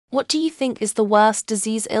What do you think is the worst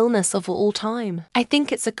disease illness of all time? I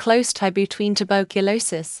think it's a close tie between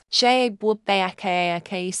tuberculosis, suicide chroma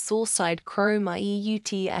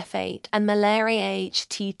EUTF8, and malaria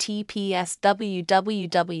https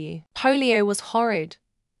www. Polio was horrid.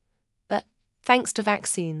 But, thanks to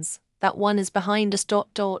vaccines, that one is behind us.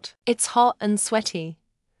 It's hot and sweaty.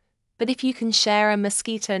 But if you can share a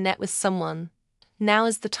mosquito net with someone, now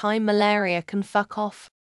is the time malaria can fuck off.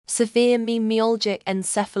 Severe myalgic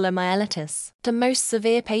encephalomyelitis. The most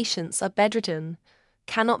severe patients are bedridden,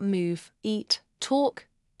 cannot move, eat, talk,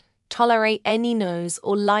 tolerate any noise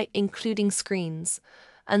or light including screens,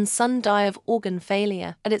 and some die of organ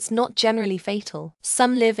failure, but it's not generally fatal.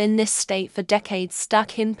 Some live in this state for decades,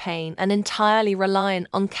 stuck in pain and entirely reliant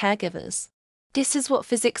on caregivers. This is what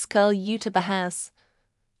physics girl YouTuber has.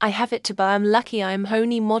 I have it too, but I'm lucky I'm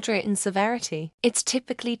only moderate in severity. It's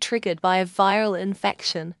typically triggered by a viral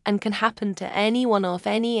infection and can happen to anyone of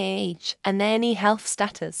any age and any health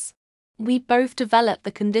status. We both developed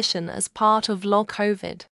the condition as part of long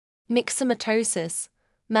COVID. Myxomatosis,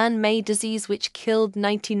 man-made disease which killed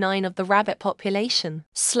 99% of the rabbit population.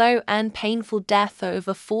 Slow and painful death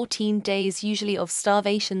over 14 days, usually of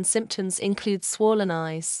starvation. Symptoms include swollen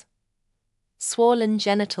eyes, swollen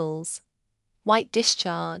genitals, white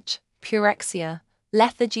discharge, pyrexia,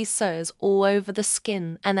 lethargy, sores all over the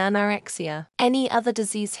skin, and anorexia. Any other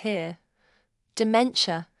disease here?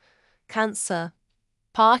 Dementia, cancer,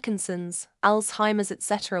 Parkinson's, Alzheimer's,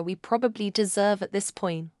 etc. we probably deserve at this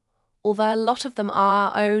point, although a lot of them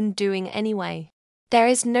are our own doing anyway. There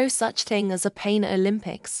is no such thing as a pain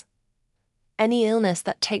Olympics. Any illness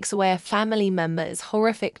that takes away a family member is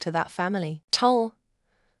horrific to that family. Toll.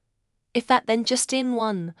 If that, then just in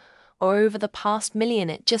one, or over the past million,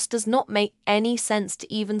 it just does not make any sense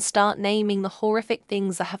to even start naming the horrific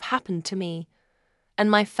things that have happened to me and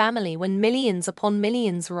my family when millions upon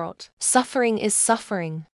millions rot. Suffering is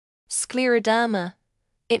suffering. Scleroderma.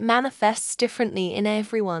 It manifests differently in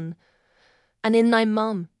everyone. And in my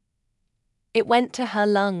mum, it went to her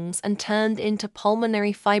lungs and turned into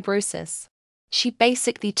pulmonary fibrosis. She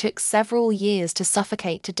basically took several years to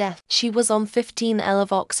suffocate to death. She was on 15 L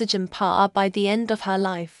of oxygen per hour by the end of her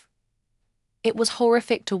life. It was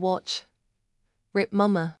horrific to watch. Rip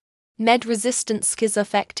mama. Med-resistant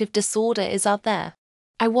schizoaffective disorder is out there.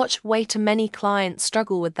 I watch way too many clients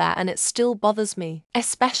struggle with that, and it still bothers me,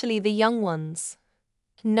 especially the young ones,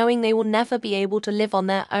 knowing they will never be able to live on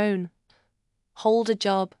their own, hold a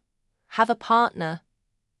job, have a partner.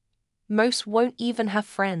 Most won't even have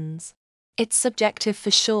friends. It's subjective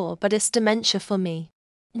for sure, but it's dementia for me.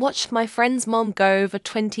 Watched my friend's mom go over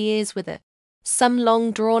 20 years with it. Some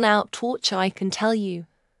long drawn-out torture, I can tell you.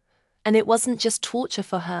 And it wasn't just torture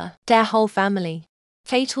for her, their whole family.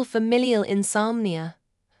 Fatal familial insomnia.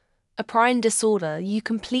 A prime disorder, you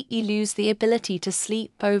completely lose the ability to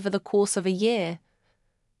sleep over the course of a year,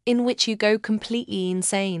 in which you go completely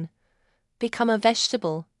insane, become a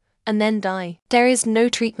vegetable, and then die. There is no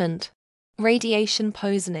treatment. Radiation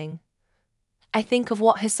poisoning. I think of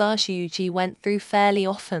what Hisashi went through fairly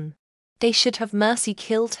often. They should have mercy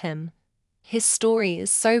killed him. His story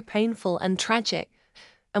is so painful and tragic,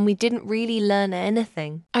 and we didn't really learn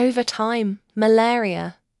anything. Over time,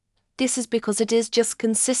 malaria. This is because it is just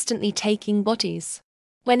consistently taking bodies.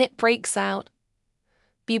 When it breaks out,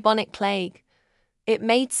 bubonic plague, it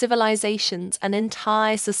made civilizations and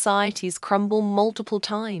entire societies crumble multiple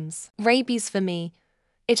times. Rabies for me,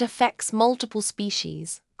 it affects multiple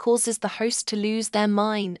species, causes the host to lose their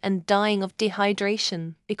mind and dying of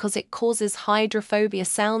dehydration because it causes hydrophobia.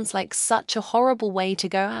 Sounds like such a horrible way to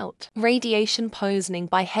go out. Radiation poisoning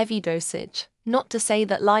by heavy dosage. Not to say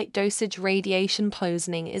that light dosage radiation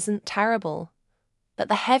poisoning isn't terrible, but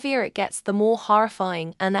the heavier it gets, the more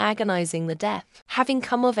horrifying and agonizing the death. Having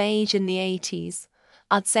come of age in the 80s,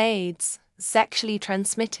 I'd say AIDS, sexually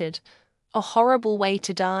transmitted, a horrible way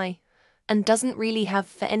to die, and doesn't really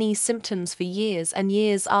have any symptoms for years and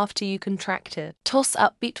years after you contract it. Toss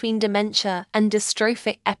up between dementia and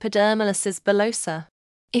dystrophic epidermolysis bullosa.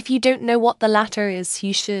 If you don't know what the latter is,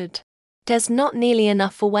 you should. There's not nearly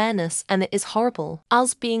enough awareness, and it is horrible.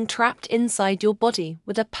 Us being trapped inside your body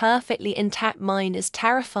with a perfectly intact mind is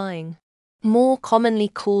terrifying. More commonly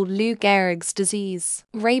called Lou Gehrig's disease.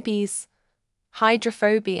 Rabies,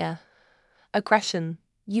 hydrophobia, aggression.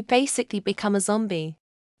 You basically become a zombie.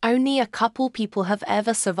 Only a couple people have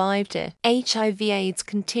ever survived it. HIV/AIDS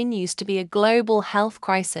continues to be a global health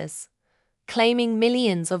crisis, claiming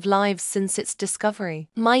millions of lives since its discovery.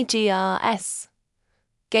 My DRS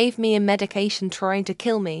gave me a medication trying to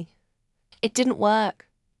kill me. It didn't work.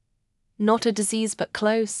 Not a disease but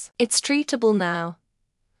close. It's treatable now.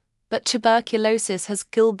 But tuberculosis has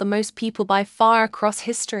killed the most people by far across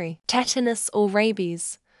history. Tetanus or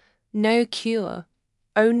rabies. No cure.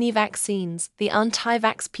 Only vaccines. The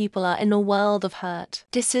anti-vax people are in a world of hurt.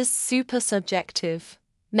 This is super subjective.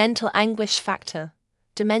 Mental anguish factor.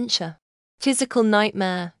 Dementia. Physical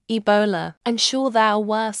nightmare. Ebola. I'm sure there are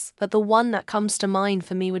worse, but the one that comes to mind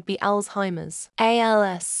for me would be Alzheimer's.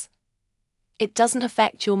 ALS. It doesn't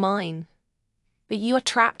affect your mind, but you are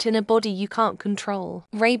trapped in a body you can't control.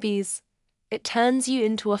 Rabies. It turns you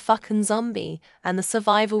into a fucking zombie, and the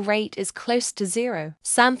survival rate is close to zero.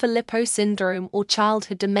 Sanfilippo syndrome or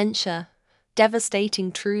childhood dementia.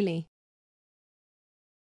 Devastating truly.